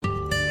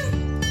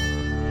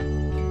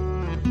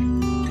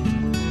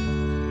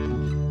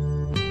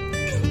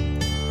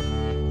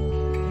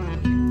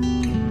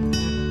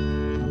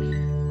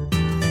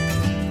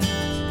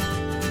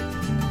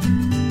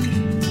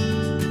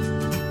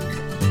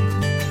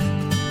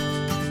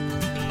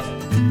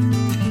Our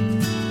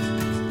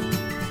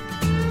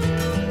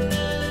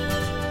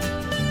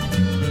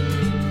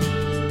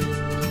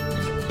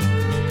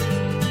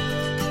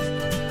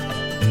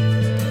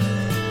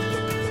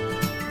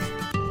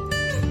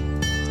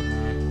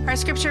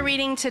scripture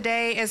reading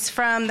today is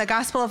from the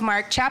Gospel of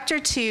Mark, chapter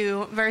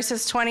 2,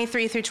 verses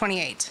 23 through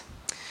 28.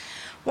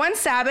 One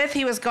Sabbath,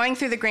 he was going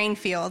through the grain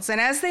fields,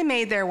 and as they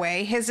made their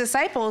way, his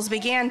disciples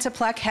began to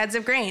pluck heads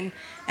of grain.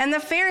 And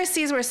the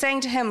Pharisees were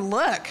saying to him,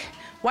 "Look,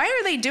 why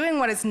are they doing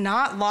what is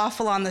not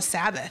lawful on the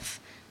Sabbath?"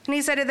 And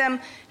he said to them,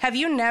 "Have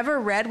you never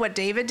read what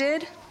David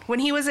did? When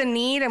he was in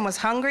need and was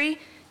hungry,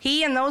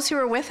 he and those who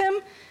were with him,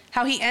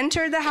 how he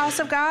entered the house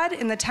of God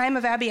in the time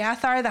of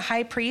Abiathar the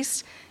high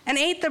priest, and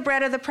ate the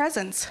bread of the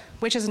presence,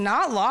 which is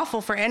not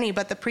lawful for any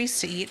but the priests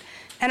to eat,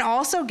 and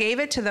also gave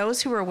it to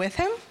those who were with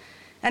him?"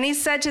 And he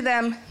said to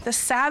them, "The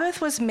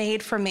Sabbath was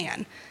made for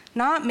man,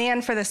 not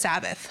man for the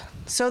Sabbath.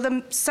 So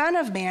the Son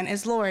of Man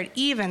is Lord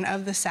even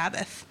of the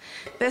Sabbath."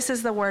 This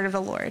is the word of the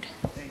Lord.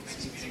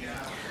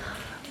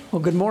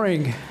 Well, good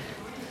morning.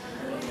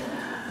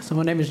 So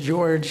my name is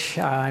George.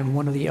 I'm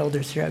one of the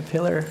elders here at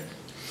Pillar.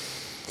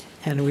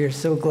 And we are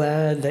so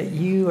glad that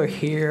you are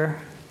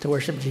here to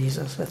worship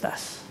Jesus with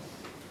us.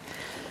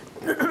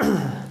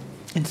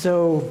 And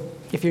so,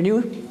 if you're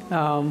new,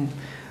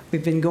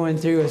 we've been going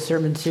through a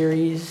sermon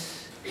series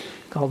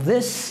called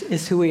This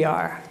is Who We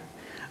Are,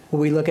 where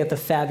we look at the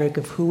fabric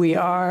of who we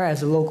are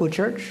as a local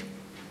church.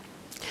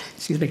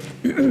 Excuse me.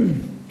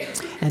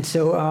 And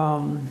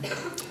so,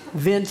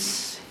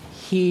 Vince,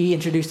 he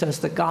introduced us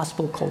to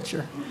gospel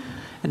culture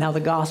and how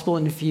the gospel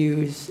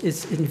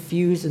is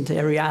infused into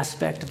every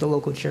aspect of the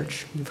local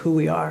church, of who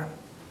we are.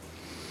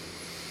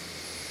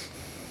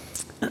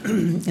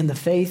 And the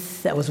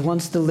faith that was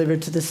once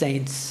delivered to the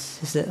saints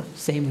is the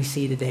same we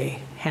see today,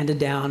 handed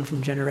down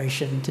from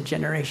generation to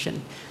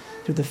generation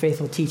through the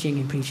faithful teaching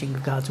and preaching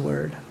of God's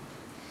word.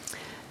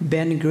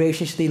 Ben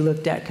graciously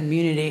looked at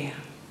community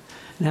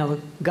and how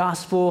the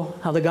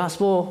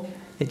gospel,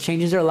 it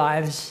changes our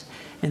lives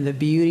and the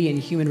beauty in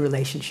human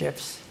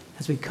relationships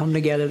as we come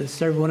together to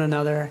serve one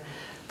another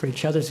for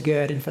each other's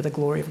good and for the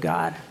glory of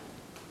God.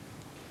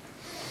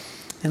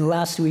 And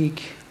last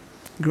week,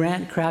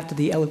 Grant crafted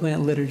the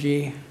eloquent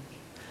liturgy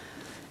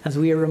as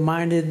we are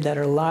reminded that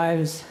our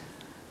lives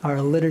are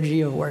a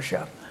liturgy of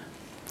worship.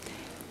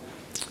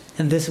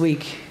 And this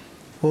week,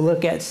 we'll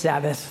look at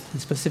Sabbath, and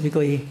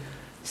specifically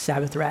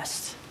Sabbath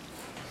rest.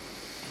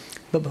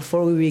 But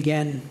before we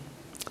begin,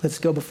 let's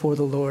go before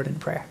the Lord in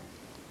prayer.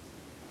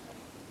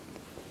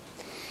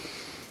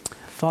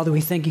 Father,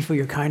 we thank you for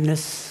your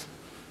kindness,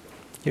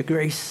 your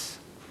grace.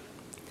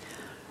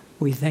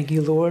 We thank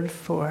you, Lord,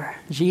 for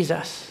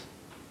Jesus.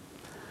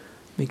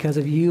 Because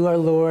of you, our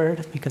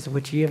Lord, because of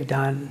what you have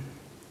done,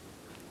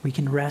 we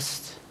can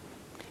rest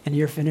in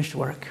your finished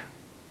work.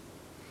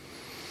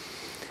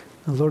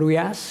 And Lord, we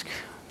ask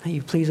that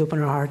you please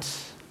open our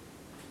hearts.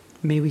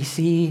 May we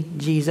see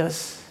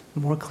Jesus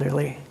more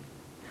clearly.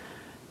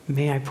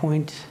 May I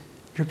point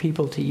your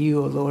people to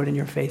you, O Lord, in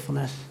your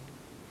faithfulness.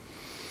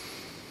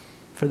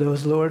 For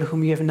those, Lord,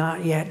 whom you have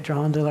not yet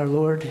drawn to our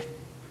Lord,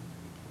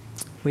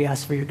 we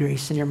ask for your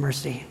grace and your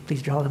mercy.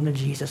 Please draw them to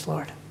Jesus,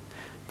 Lord,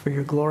 for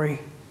your glory,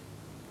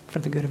 for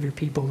the good of your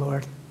people,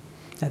 Lord,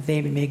 that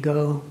they may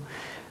go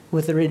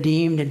with the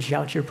redeemed and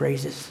shout your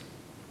praises.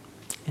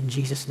 In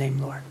Jesus'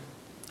 name, Lord.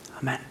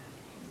 Amen.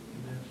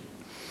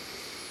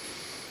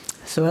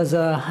 So as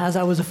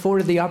I was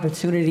afforded the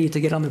opportunity to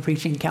get on the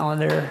preaching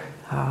calendar,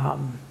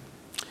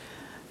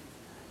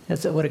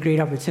 what a great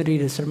opportunity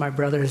to serve my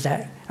brothers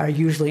that are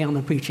usually on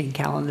the preaching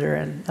calendar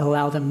and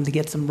allow them to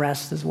get some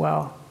rest as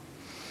well.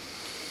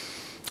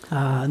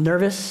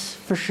 Nervous,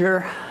 for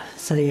sure.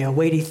 So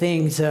weighty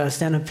things,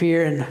 stand up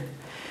here and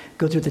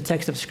go through the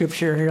text of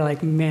Scripture. You're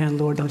like, man,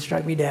 Lord, don't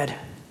strike me dead.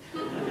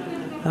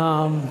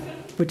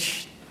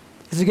 Which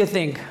is a good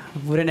thing.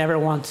 Wouldn't ever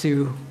want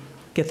to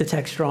get the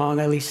text wrong,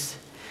 at least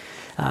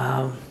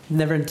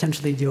never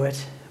intentionally do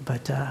it,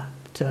 but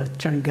to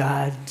turn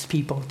God's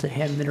people to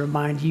him and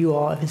remind you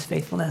all of his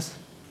faithfulness.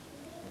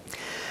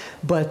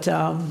 But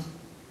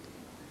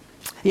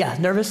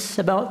nervous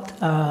about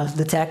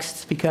the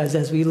text because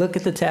as we look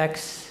at the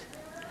text,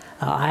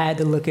 I had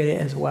to look at it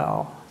as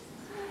well.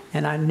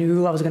 And I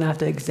knew I was going to have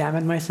to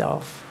examine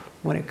myself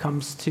when it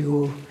comes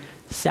to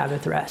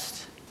Sabbath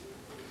rest.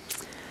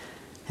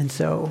 And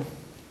so,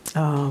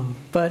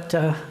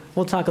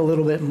 we'll talk a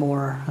little bit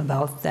more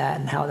about that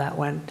and how that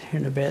went here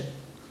in a bit.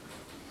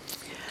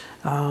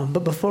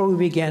 But before we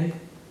begin,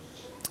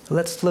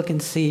 let's look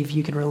and see if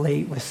you can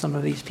relate with some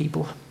of these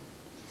people.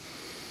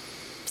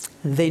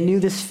 They knew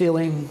this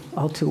feeling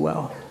all too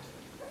well.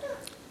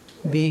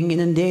 Being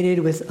inundated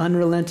with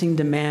unrelenting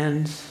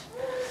demands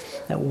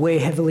that weigh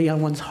heavily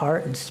on one's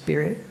heart and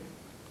spirit.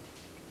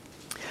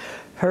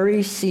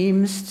 Hurry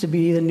seems to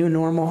be the new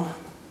normal.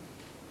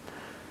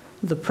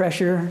 The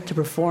pressure to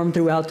perform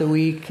throughout the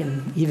week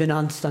and even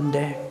on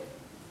Sunday.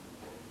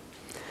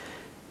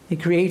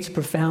 It creates a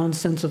profound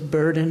sense of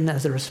burden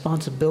as the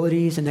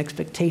responsibilities and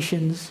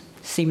expectations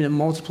seem to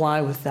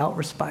multiply without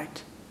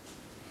respite.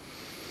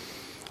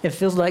 It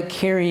feels like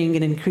carrying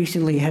an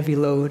increasingly heavy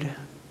load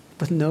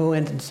with no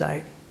end in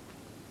sight.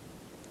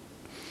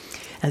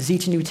 As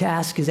each new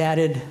task is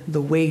added,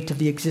 the weight of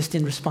the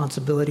existing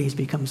responsibilities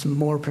becomes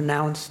more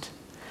pronounced,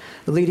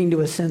 leading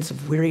to a sense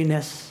of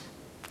weariness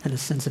and a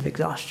sense of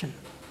exhaustion.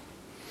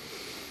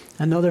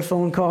 Another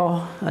phone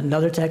call,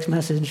 another text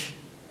message.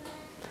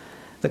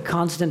 The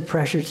constant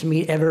pressure to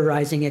meet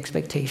ever-rising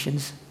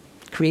expectations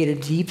create a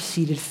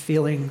deep-seated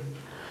feeling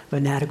of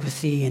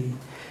inadequacy and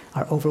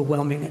are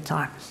overwhelming at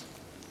times.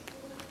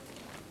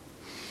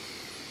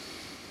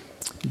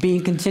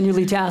 Being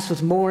continually tasked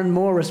with more and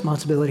more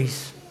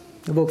responsibilities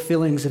evoke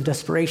feelings of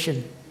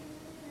desperation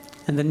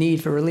and the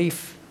need for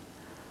relief.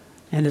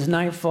 And as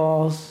night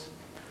falls,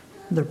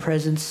 their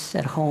presence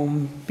at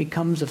home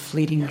becomes a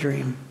fleeting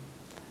dream.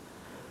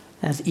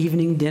 As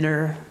evening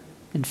dinner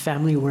and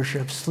family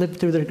worship slip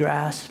through their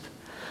grasp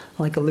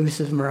like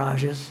elusive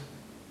mirages.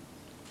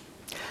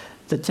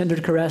 The tender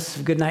caress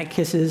of goodnight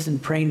kisses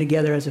and praying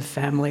together as a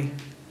family,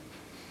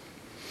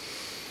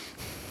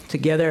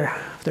 together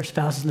with their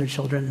spouses and their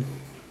children,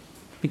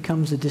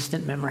 becomes a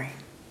distant memory.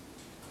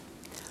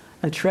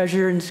 A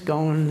treasure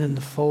ensconced in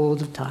the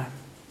folds of time.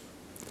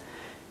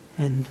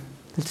 And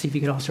let's see if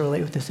you could also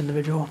relate with this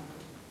individual.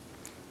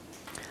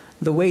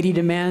 The weighty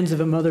demands of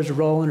a mother's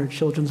role in her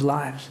children's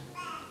lives,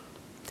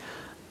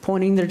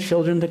 pointing their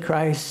children to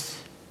Christ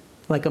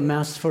like a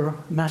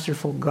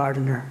masterful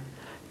gardener,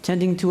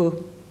 tending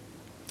to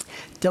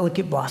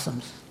delicate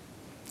blossoms.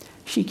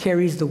 She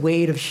carries the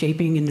weight of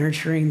shaping and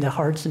nurturing the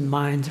hearts and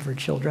minds of her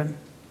children.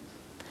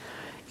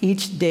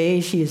 Each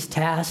day she is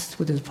tasked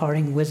with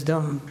imparting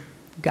wisdom,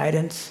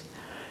 guidance,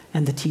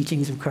 and the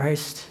teachings of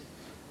Christ,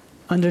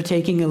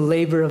 undertaking a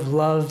labor of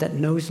love that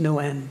knows no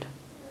end.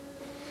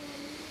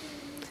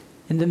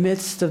 In the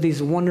midst of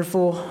these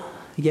wonderful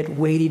yet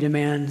weighty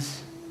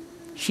demands,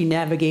 she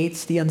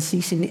navigates the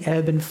unceasing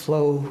ebb and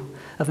flow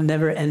of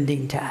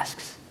never-ending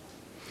tasks.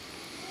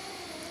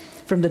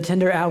 From the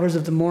tender hours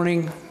of the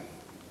morning,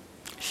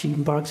 she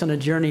embarks on a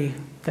journey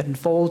that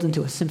unfolds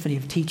into a symphony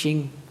of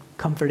teaching,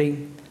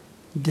 comforting,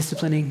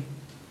 disciplining,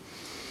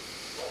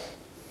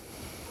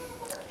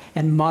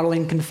 and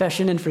modeling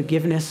confession and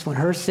forgiveness when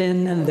her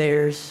sin and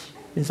theirs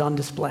is on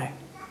display.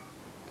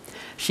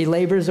 She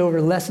labors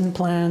over lesson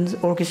plans,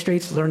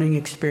 orchestrates learning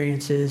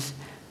experiences,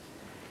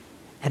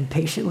 and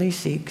patiently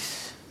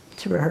seeks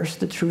to rehearse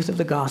the truth of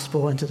the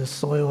gospel into the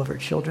soil of her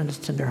children's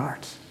tender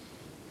hearts.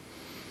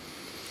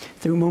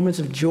 Through moments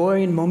of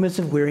joy and moments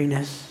of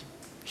weariness,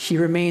 she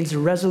remains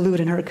resolute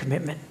in her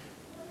commitment,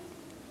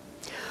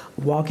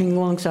 walking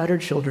alongside her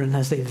children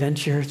as they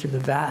venture through the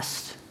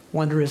vast,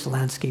 wondrous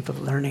landscape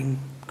of learning,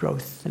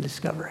 growth, and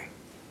discovery,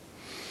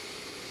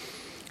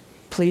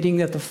 pleading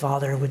that the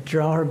Father would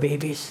draw her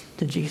babies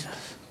to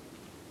Jesus.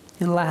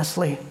 And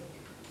lastly,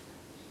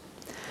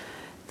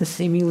 the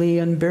seemingly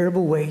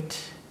unbearable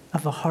weight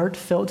of a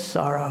heartfelt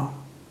sorrow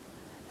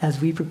as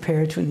we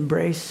prepare to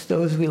embrace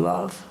those we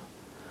love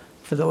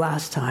for the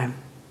last time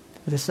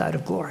this side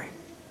of glory.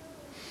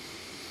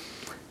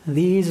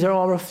 These are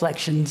all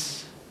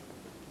reflections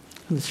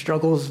of the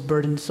struggles of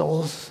burdened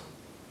souls,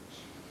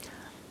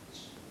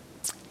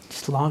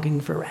 just longing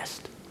for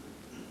rest.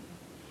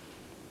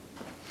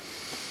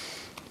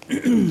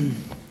 All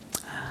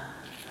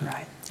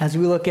right. As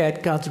we look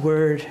at God's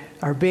word,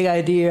 our big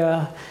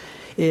idea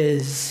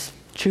is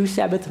true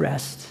Sabbath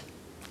rest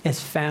is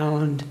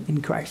found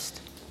in Christ.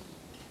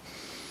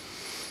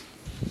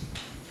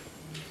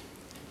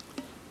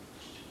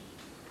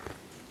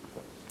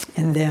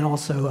 And then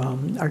also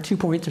our 2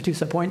 points or 2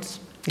 subpoints.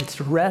 It's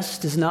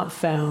rest is not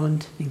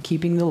found in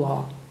keeping the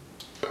law,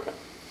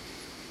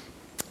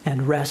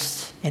 and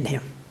rest in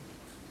him.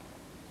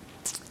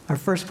 Our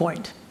first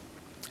point,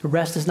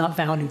 rest is not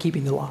found in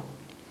keeping the law.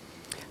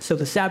 So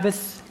the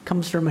Sabbath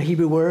comes from a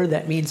Hebrew word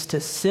that means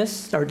to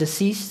cease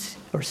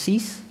or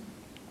cease.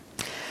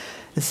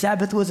 The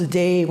Sabbath was a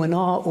day when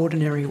all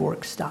ordinary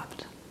work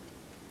stopped.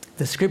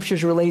 The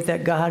scriptures relate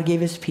that God gave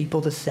his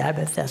people the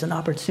Sabbath as an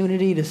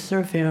opportunity to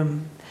serve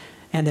him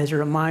and as a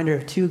reminder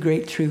of 2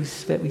 great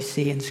truths that we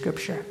see in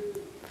Scripture: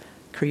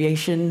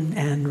 creation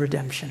and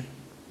redemption.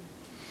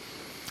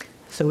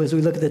 So as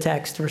we look at the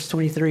text, verse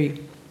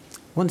 23,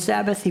 one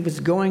Sabbath he was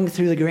going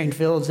through the grain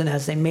fields, and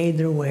as they made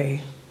their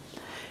way,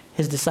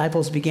 his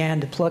disciples began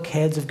to pluck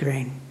heads of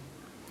grain.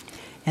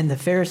 And the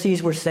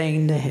Pharisees were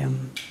saying to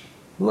him,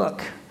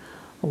 "Look,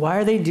 why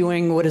are they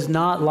doing what is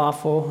not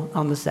lawful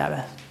on the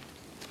Sabbath?"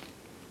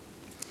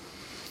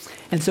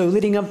 And so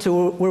leading up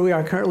to where we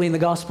are currently in the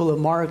Gospel of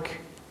Mark,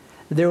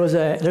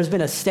 there's been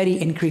a steady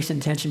increase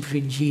in tension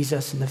between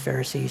Jesus and the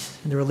Pharisees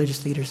and the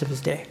religious leaders of his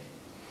day.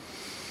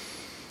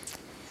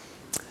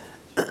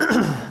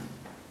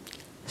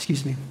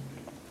 Excuse me.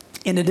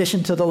 In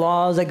addition to the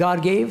laws that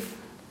God gave,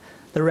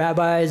 the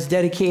rabbis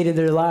dedicated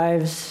their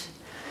lives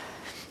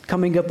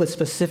coming up with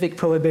specific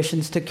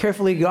prohibitions to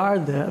carefully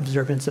guard the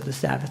observance of the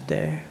Sabbath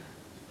day.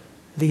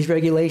 These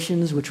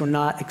regulations, which were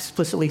not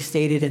explicitly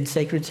stated in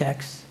sacred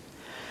texts,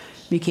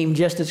 became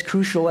just as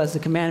crucial as the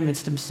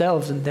commandments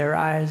themselves in their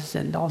eyes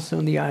and also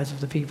in the eyes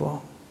of the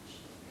people.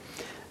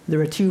 There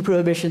were two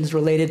prohibitions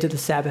related to the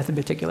Sabbath in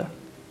particular.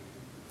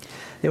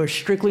 They were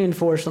strictly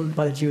enforced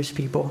by the Jewish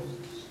people.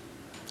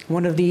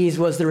 One of these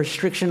was the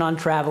restriction on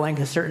traveling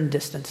a certain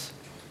distance,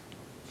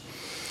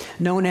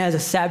 known as a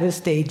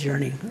Sabbath day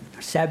journey.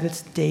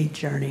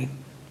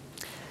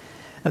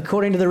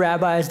 According to the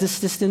rabbis, this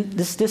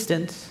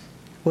distance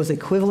was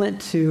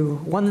equivalent to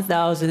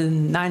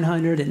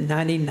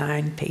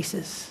 1,999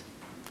 paces,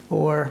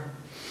 or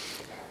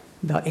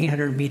about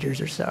 800 meters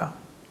or so.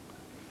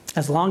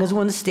 As long as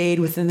one stayed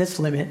within this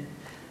limit,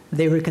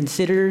 they were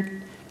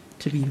considered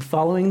to be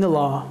following the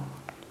law.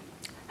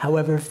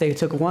 However, if they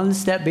took one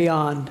step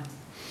beyond,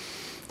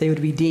 they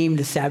would be deemed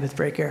a Sabbath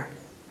breaker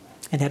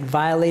and had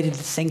violated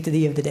the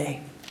sanctity of the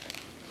day.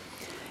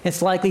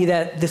 It's likely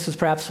that this was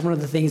perhaps one of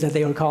the things that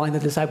they were calling the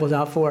disciples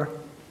out for.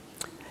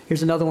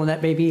 Here's another one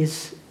that maybe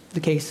is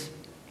the case.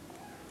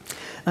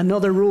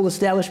 Another rule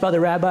established by the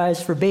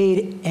rabbis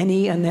forbade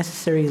any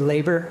unnecessary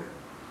labor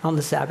on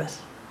the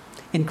Sabbath,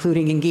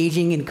 including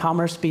engaging in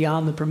commerce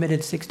beyond the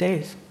permitted 6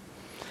 days.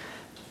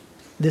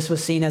 This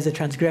was seen as a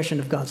transgression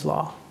of God's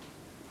law.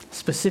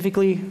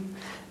 Specifically,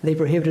 they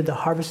prohibited the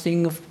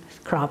harvesting of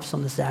crops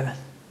on the Sabbath,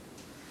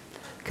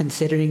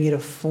 considering it a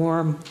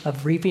form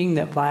of reaping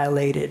that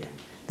violated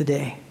the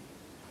day.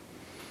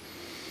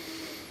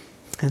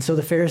 And so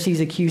the Pharisees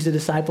accused the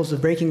disciples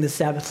of breaking the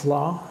Sabbath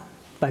law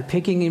by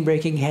picking and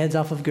breaking heads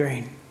off of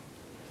grain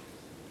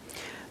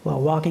while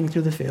walking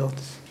through the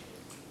fields.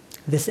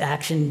 This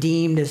action,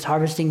 deemed as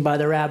harvesting by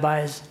the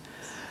rabbis,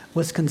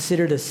 was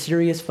considered a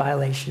serious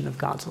violation of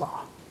God's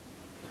law.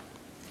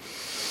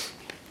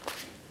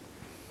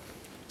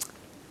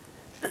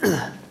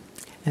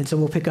 And so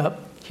we'll pick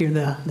up here in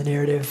the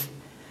narrative.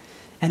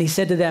 And he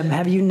said to them,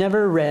 "Have you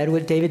never read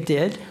what David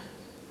did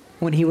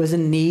when he was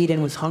in need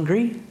and was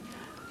hungry?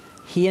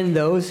 He and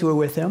those who were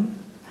with him,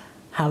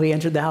 how he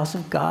entered the house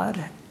of God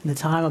in the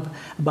time of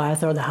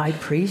Abiathar the high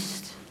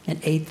priest and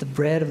ate the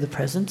bread of the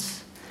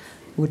presence,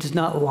 which is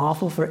not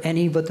lawful for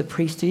any but the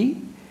priest to eat,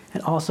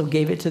 and also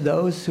gave it to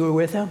those who were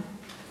with him."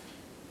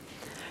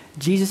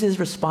 Jesus'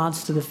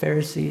 response to the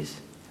Pharisees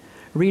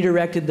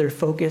redirected their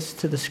focus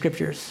to the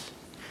scriptures.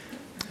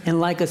 And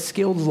like a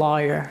skilled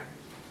lawyer,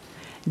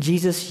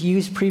 Jesus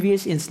used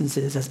previous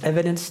instances as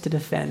evidence to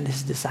defend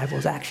his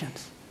disciples'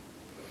 actions.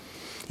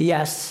 He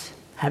asked,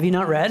 "Have you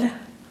not read?"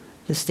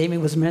 This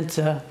statement was meant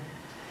to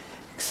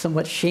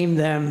somewhat shame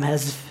them,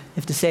 as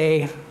if to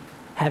say,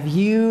 "Have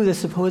you, the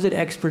supposed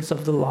experts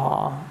of the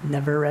law,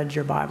 never read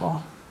your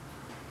Bible?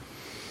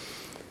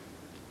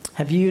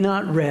 Have you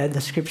not read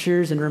the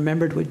scriptures and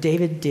remembered what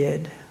David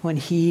did when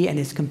he and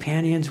his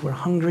companions were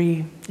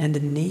hungry and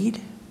in need?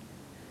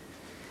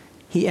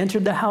 He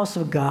entered the house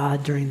of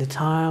God during the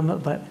time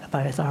of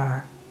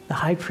Abiathar, the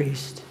high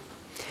priest,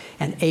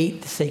 and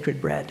ate the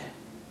sacred bread.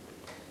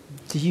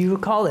 Do you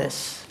recall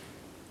this?"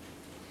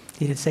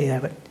 He didn't say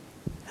that, but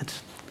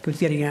that's what he's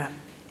getting at.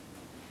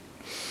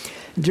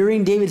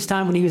 During David's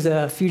time when he was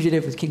a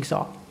fugitive with King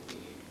Saul,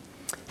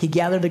 he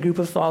gathered a group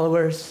of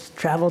followers,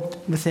 traveled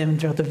with him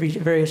throughout the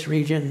various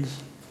regions.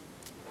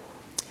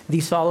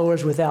 These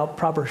followers without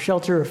proper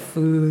shelter or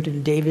food,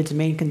 and David's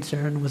main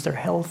concern was their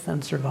health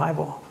and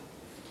survival.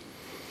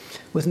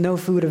 With no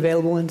food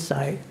available in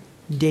sight,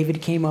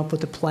 David came up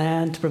with a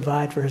plan to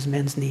provide for his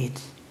men's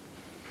needs.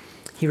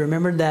 He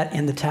remembered that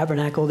in the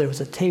tabernacle there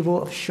was a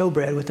table of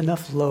showbread with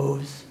enough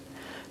loaves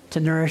to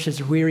nourish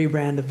his weary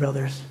band of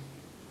brothers.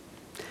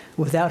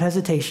 Without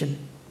hesitation,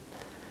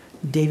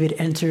 David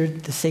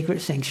entered the sacred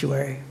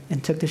sanctuary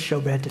and took the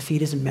showbread to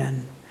feed his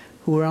men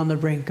who were on the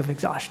brink of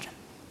exhaustion.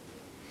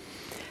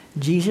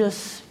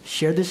 Jesus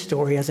shared this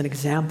story as an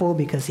example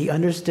because he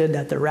understood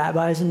that the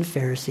rabbis and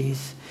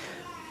Pharisees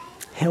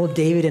held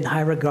David in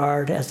high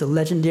regard as the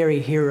legendary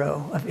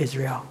hero of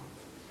Israel.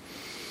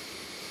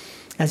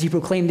 As he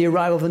proclaimed the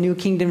arrival of a new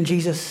kingdom,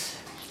 Jesus,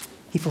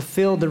 he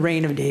fulfilled the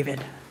reign of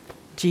David.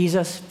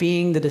 Jesus,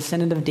 being the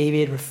descendant of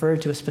David,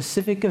 referred to a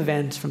specific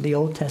event from the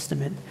Old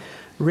Testament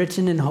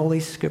written in Holy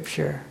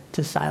Scripture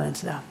to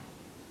silence them.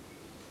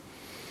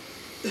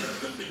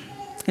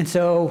 And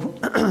so,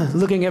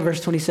 looking at verse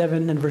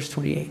 27 and verse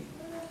 28,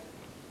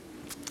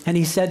 "And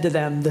he said to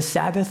them, the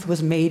Sabbath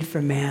was made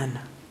for man,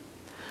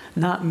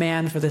 not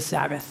man for the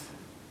Sabbath.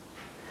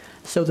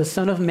 So the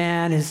Son of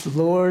Man is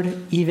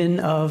Lord even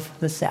of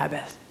the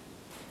Sabbath."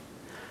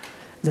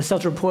 The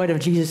central point of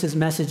Jesus'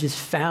 message is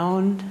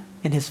found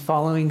in his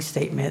following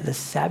statement: the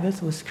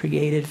Sabbath was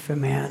created for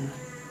man,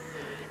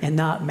 and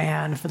not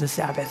man for the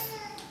Sabbath.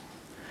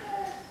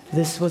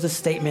 This was a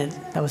statement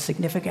that was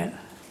significant,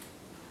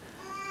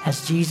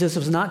 as Jesus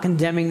was not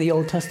condemning the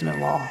Old Testament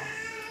law.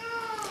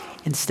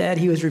 Instead,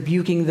 he was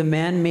rebuking the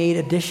man-made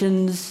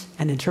additions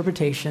and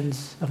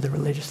interpretations of the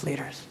religious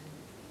leaders.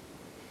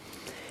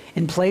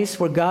 In place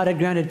where God had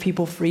granted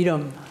people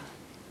freedom,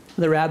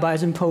 the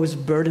rabbis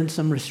imposed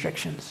burdensome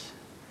restrictions.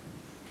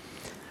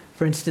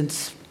 For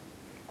instance,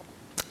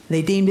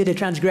 they deemed it a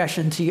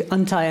transgression to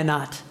untie a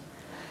knot,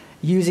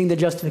 using the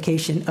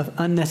justification of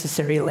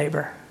unnecessary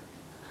labor.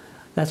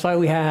 That's why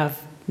we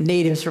have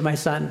natives for my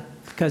son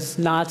because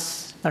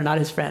knots are not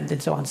his friend. And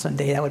so on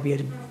Sunday, that would be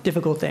a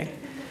difficult thing,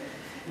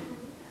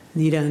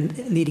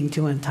 needing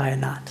to untie a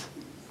knot.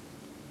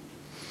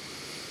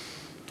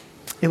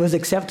 It was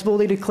acceptable,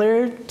 they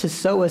declared, to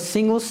sew a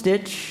single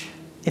stitch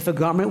if a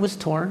garment was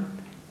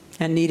torn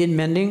and needed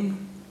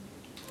mending,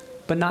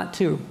 but not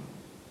two.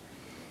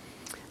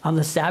 On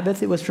the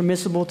Sabbath, it was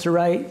permissible to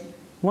write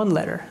one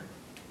letter,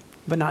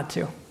 but not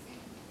two.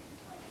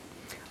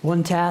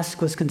 One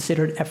task was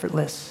considered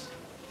effortless,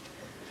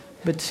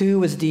 but two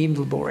was deemed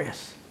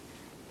laborious.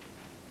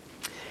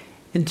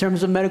 In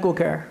terms of medical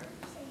care,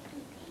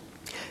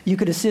 you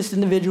could assist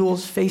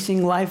individuals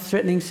facing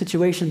life-threatening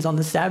situations on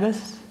the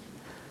Sabbath,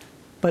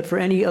 but for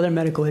any other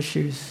medical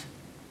issues,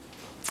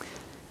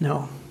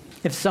 no.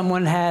 If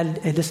someone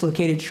had a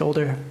dislocated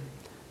shoulder,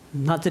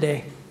 not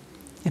today.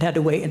 It had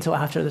to wait until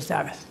after the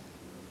Sabbath.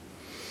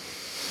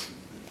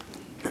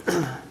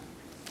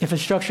 If a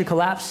structure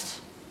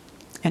collapsed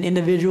and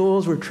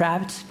individuals were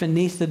trapped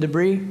beneath the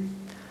debris,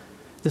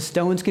 the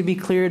stones could be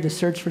cleared to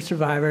search for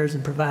survivors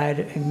and provide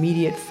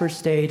immediate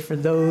first aid for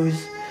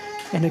those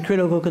in a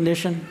critical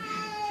condition.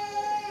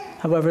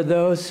 However,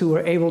 those who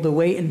were able to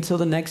wait until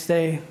the next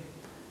day,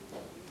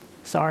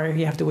 sorry,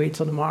 you have to wait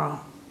till tomorrow.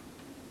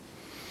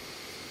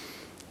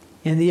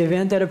 In the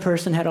event that a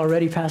person had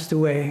already passed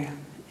away,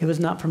 it was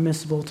not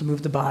permissible to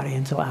move the body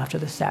until after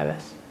the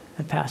Sabbath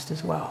had passed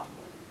as well.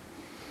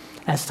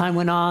 As time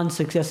went on,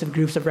 successive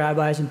groups of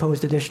rabbis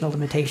imposed additional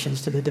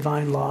limitations to the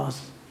divine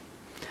laws,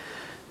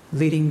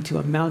 leading to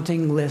a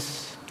mounting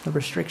list of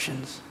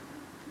restrictions.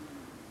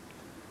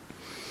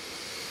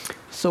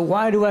 So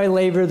why do I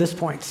labor this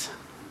point?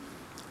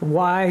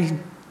 Why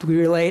do we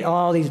relate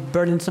all these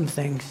burdensome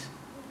things?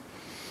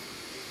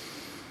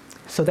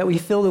 So that we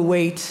feel the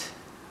weight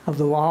of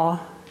the law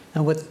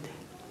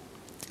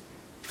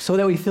so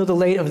that we feel the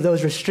weight of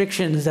those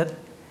restrictions that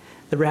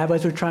the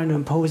rabbis were trying to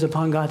impose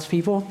upon God's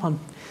people, upon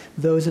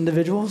those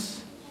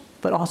individuals,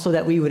 but also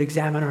that we would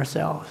examine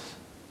ourselves.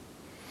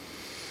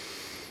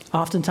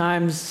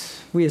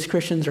 Oftentimes, we as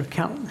Christians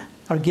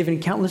are given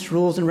countless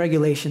rules and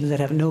regulations that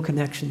have no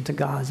connection to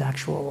God's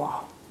actual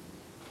law.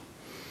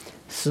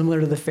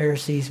 Similar to the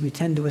Pharisees, we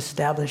tend to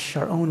establish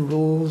our own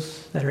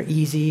rules that are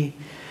easy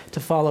to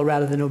follow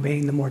rather than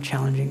obeying the more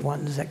challenging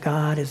ones that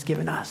God has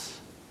given us.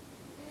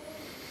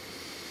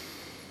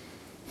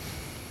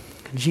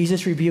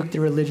 Jesus rebuked the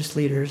religious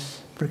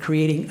leaders for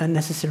creating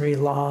unnecessary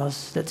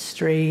laws that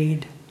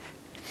strayed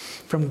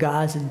from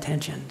God's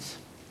intentions.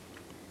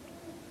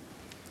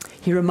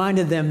 He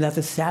reminded them that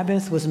the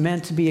Sabbath was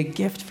meant to be a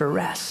gift for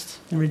rest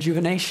and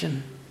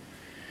rejuvenation,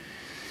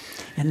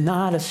 and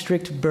not a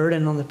strict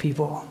burden on the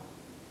people.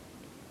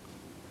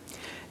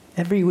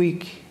 Every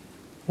week,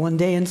 one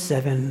day in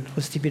 7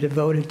 was to be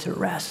devoted to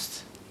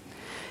rest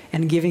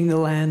and giving the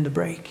land a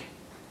break.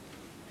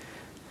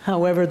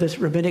 However, the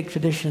rabbinic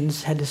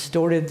traditions had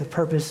distorted the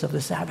purpose of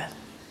the Sabbath,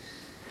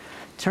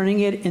 turning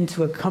it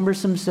into a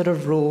cumbersome set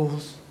of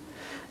rules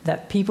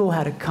that people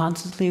had to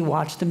constantly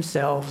watch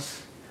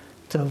themselves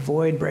to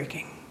avoid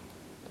breaking.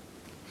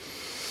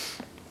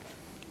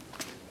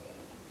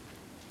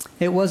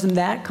 It was in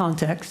that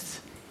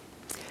context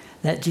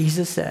that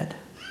Jesus said,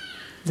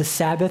 the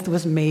Sabbath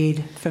was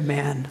made for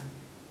man.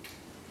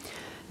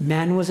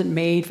 Man wasn't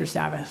made for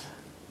Sabbath.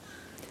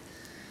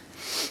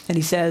 And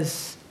he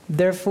says,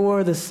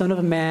 therefore the Son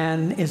of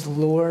Man is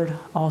Lord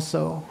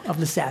also of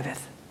the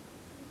Sabbath.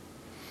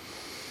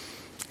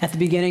 At the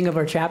beginning of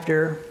our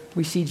chapter,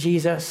 we see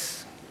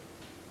Jesus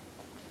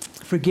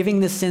forgiving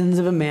the sins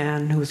of a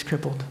man who was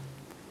crippled.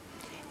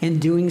 In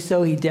doing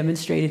so, he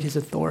demonstrated his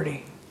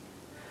authority.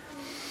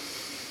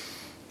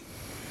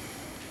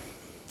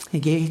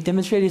 He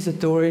demonstrated his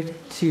authority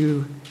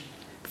to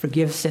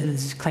forgive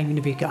sins, claiming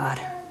to be God.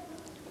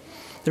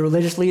 The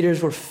religious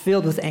leaders were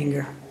filled with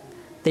anger.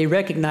 They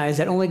recognized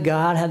that only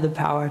God had the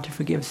power to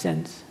forgive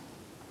sins.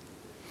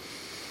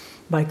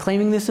 By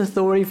claiming this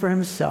authority for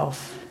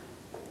himself,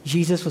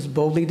 Jesus was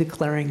boldly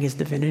declaring his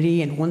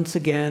divinity, and once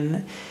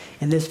again,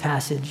 in this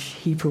passage,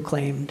 he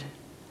proclaimed,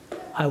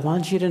 I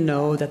want you to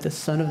know that the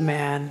Son of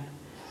Man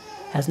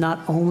has not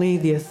only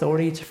the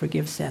authority to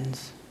forgive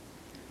sins,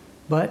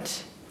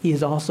 but he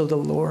is also the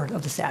Lord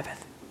of the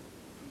Sabbath.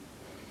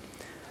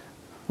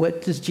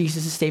 What does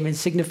Jesus' statement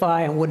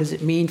signify, and what does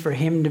it mean for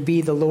him to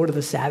be the Lord of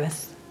the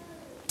Sabbath?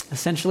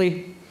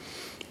 Essentially,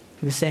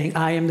 he was saying,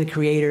 I am the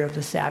creator of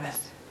the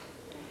Sabbath.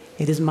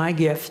 It is my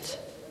gift,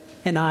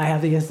 and I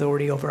have the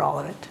authority over all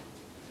of it.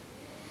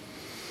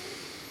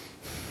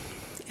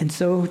 And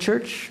so,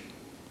 church,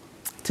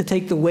 to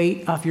take the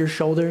weight off your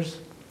shoulders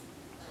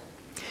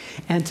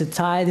and to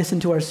tie this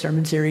into our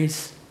sermon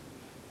series,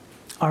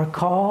 our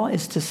call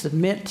is to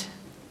submit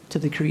to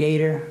the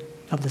creator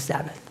of the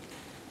Sabbath.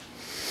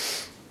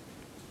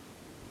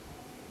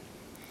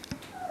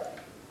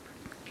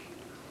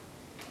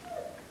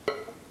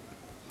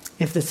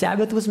 If the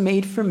Sabbath was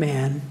made for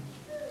man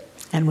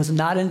and was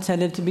not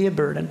intended to be a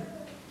burden,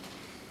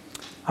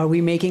 are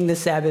we making the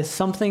Sabbath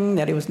something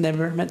that it was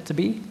never meant to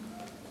be?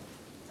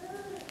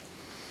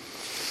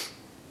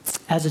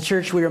 As a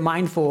church, we are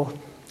mindful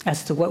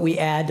as to what we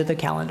add to the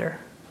calendar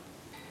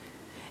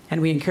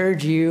And we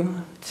encourage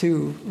you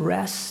to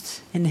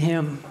rest in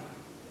him.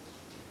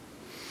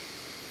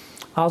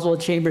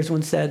 Oswald Chambers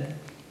once said,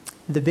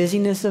 "The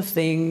busyness of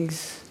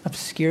things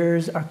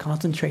obscures our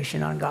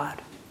concentration on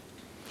God.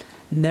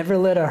 Never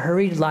let a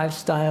hurried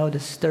lifestyle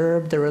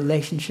disturb the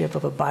relationship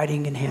of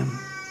abiding in him.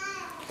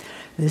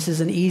 This is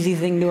an easy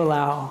thing to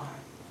allow,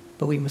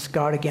 but we must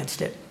guard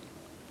against it."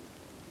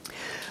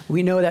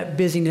 We know that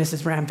busyness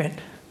is rampant,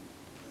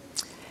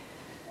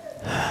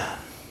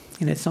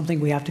 and it's something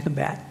we have to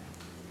combat.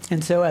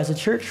 And so as a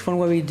church, one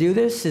way we do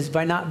this is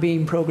by not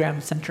being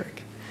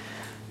program-centric.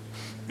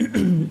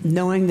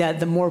 Knowing that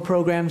the more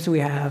programs we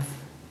have,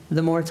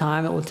 the more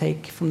time it will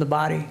take from the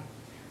body.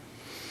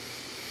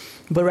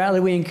 But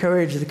rather we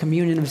encourage the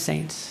communion of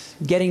saints,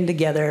 getting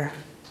together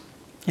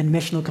in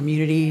missional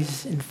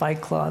communities, in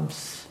fight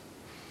clubs,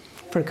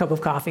 for a cup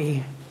of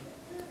coffee,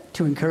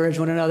 to encourage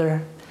one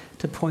another,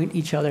 to point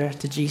each other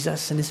to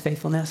Jesus and his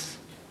faithfulness,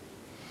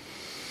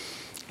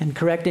 and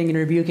correcting and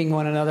rebuking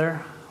one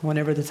another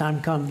whenever the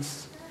time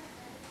comes.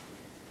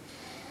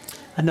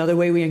 Another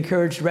way we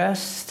encourage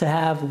rest, to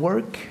have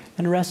work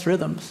and rest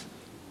rhythms.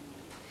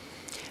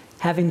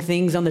 Having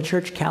things on the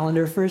church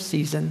calendar for a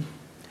season,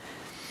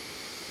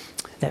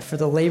 that for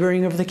the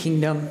laboring of the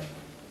kingdom,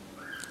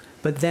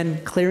 but then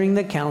clearing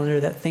the calendar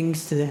that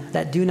things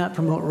that do not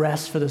promote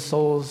rest for the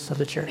souls of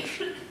the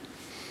church.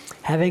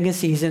 Having a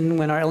season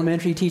when our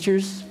elementary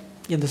teachers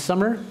in the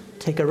summer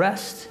take a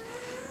rest,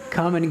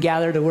 come and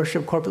gather to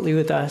worship corporately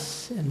with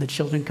us, and the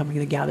children coming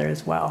to gather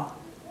as well.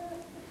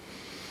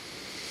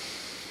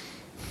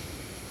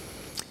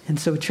 And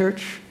so,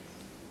 church,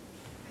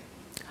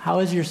 how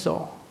is your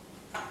soul?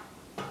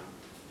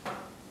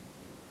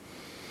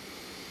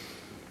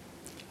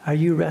 Are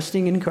you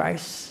resting in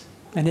Christ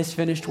and his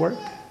finished work?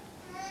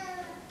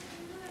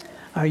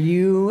 Are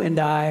you and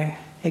I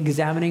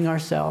examining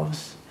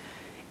ourselves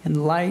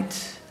in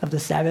light of the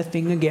Sabbath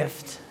being a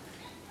gift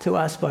to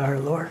us by our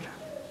Lord?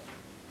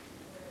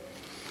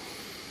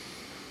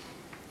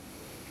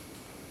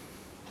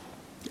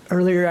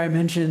 Earlier I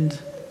mentioned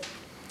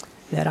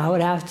that I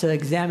would have to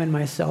examine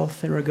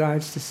myself in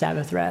regards to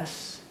Sabbath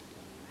rest.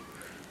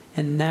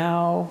 And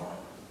now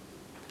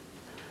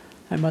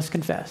I must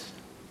confess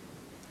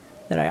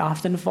that I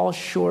often fall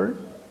short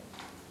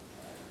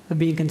of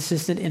being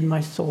consistent in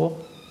my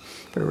soul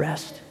for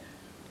rest.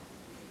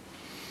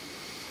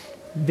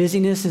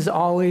 Busyness is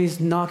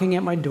always knocking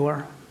at my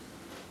door.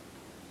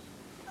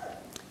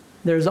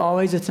 There's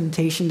always a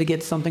temptation to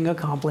get something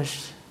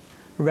accomplished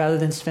rather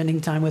than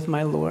spending time with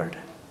my Lord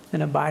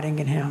and abiding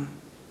in him.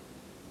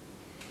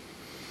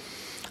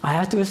 I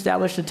have to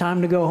establish a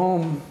time to go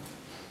home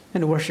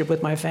and worship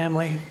with my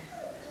family,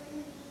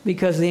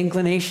 because the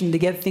inclination to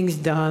get things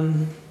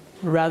done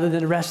rather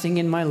than resting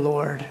in my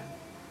Lord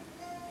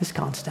is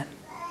constant.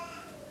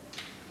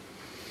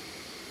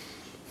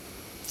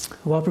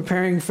 While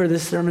preparing for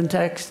this sermon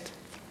text,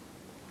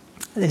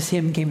 this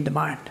hymn came to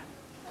mind.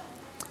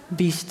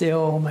 "Be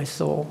still, my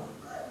soul."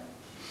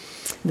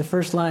 The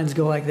first lines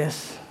go like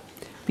this: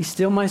 "Be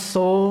still, my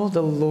soul,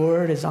 the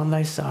Lord is on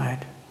thy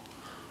side.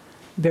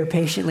 Bear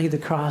patiently the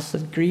cross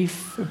of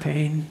grief or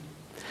pain.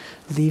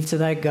 Leave to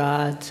thy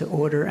God to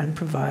order and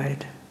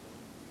provide.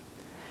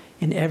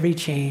 In every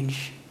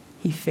change,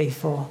 he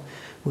faithful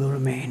will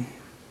remain."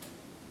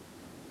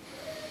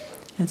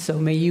 And so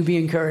may you be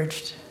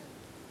encouraged.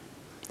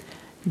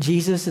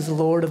 Jesus is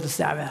Lord of the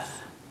Sabbath,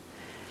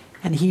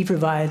 and he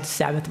provides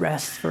Sabbath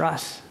rest for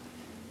us.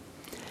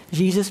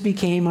 Jesus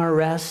became our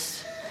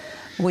rest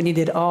when he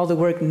did all the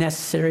work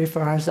necessary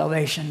for our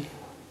salvation.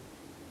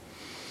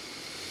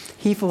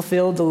 He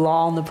fulfilled the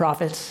law and the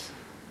prophets.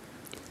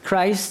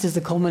 Christ is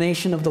the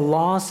culmination of the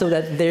law so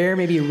that there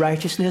may be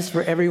righteousness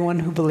for everyone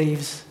who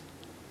believes.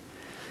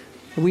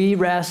 We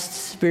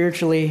rest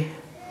spiritually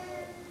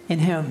in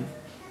him.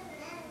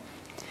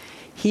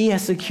 He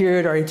has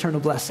secured our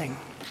eternal blessing.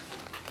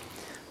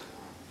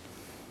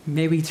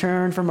 May we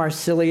turn from our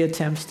silly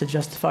attempts to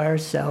justify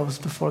ourselves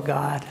before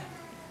God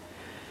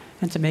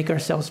and to make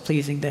ourselves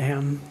pleasing to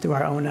him through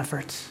our own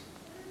efforts.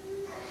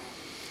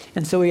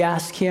 And so we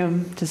ask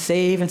him to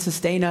save and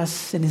sustain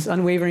us in his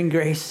unwavering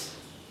grace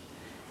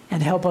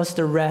and help us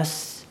to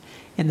rest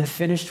in the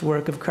finished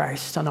work of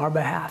Christ on our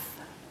behalf.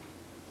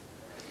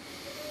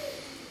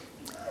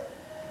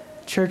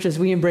 Church, as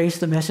we embrace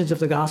the message of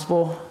the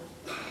gospel,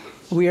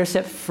 we are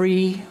set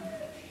free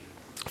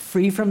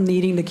from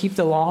needing to keep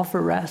the law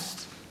for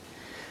rest.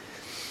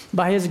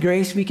 By his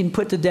grace, we can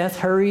put to death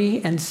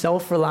hurry and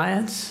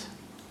self-reliance.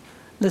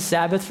 The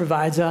Sabbath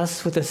provides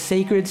us with a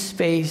sacred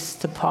space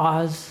to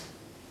pause,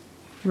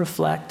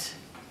 reflect,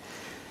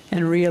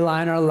 and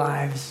realign our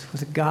lives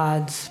with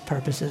God's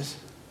purposes.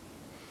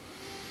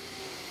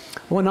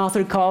 One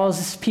author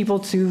calls people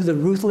to the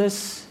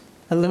ruthless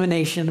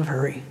elimination of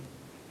hurry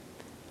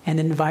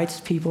and invites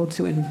people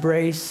to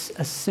embrace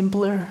a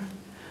simpler,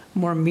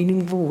 more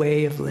meaningful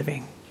way of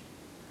living,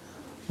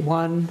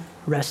 one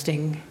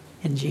resting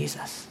in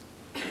Jesus.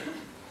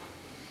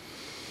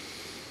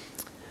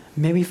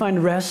 May we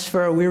find rest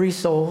for our weary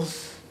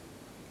souls,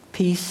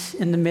 peace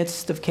in the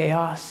midst of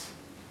chaos,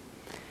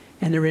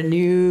 and a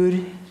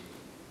renewed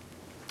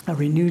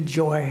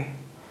joy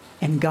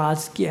in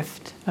God's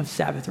gift of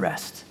Sabbath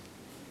rest.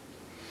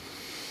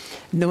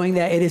 Knowing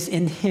that it is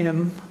in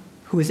him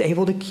who is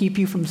able to keep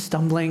you from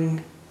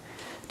stumbling,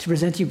 to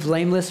present you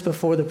blameless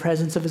before the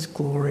presence of his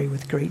glory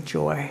with great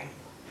joy.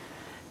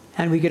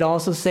 And we could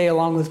also say,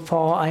 along with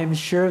Paul, I am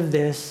sure of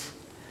this,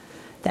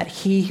 that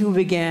he who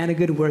began a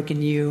good work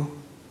in you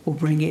will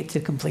bring it to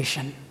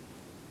completion.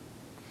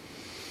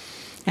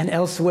 And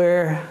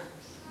elsewhere,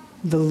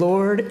 the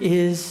Lord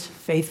is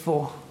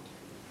faithful.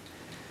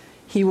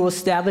 He will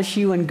establish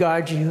you and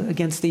guard you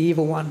against the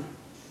evil one.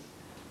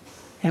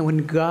 And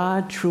when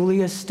God truly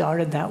has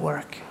started that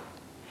work,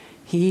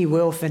 he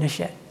will finish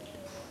it.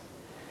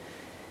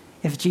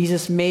 If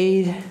Jesus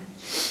made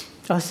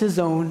us his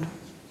own,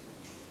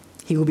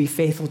 he will be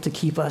faithful to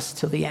keep us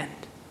till the end.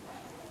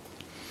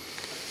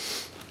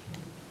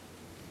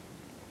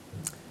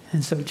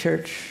 And so,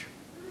 church,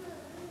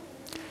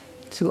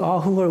 to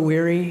all who are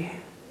weary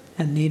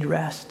and need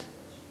rest,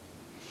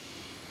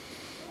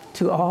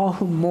 to all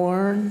who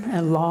mourn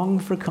and long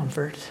for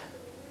comfort,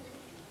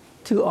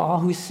 to all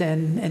who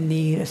sin and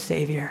need a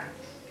Savior,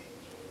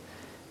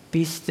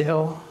 be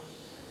still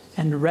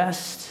and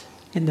rest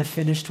in the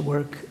finished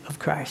work of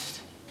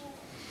Christ.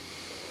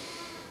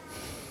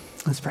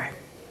 Let's pray.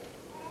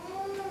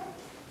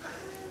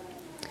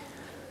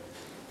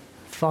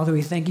 Father,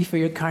 we thank you for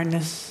your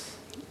kindness,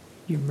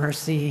 your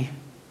mercy,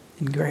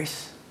 and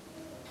grace.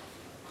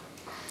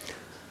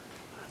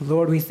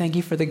 Lord, we thank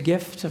you for the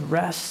gift of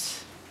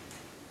rest.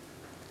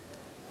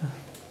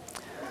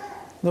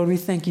 Lord, we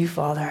thank you,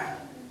 Father,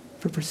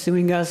 for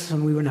pursuing us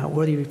when we were not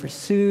worthy to be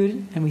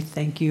pursued, and we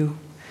thank you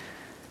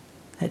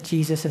that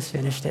Jesus has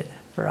finished it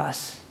for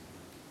us.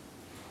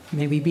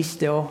 May we be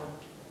still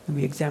and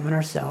we examine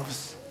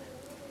ourselves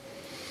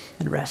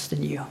and rest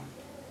in you.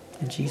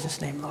 In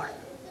Jesus' name, Lord.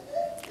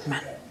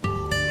 Amen.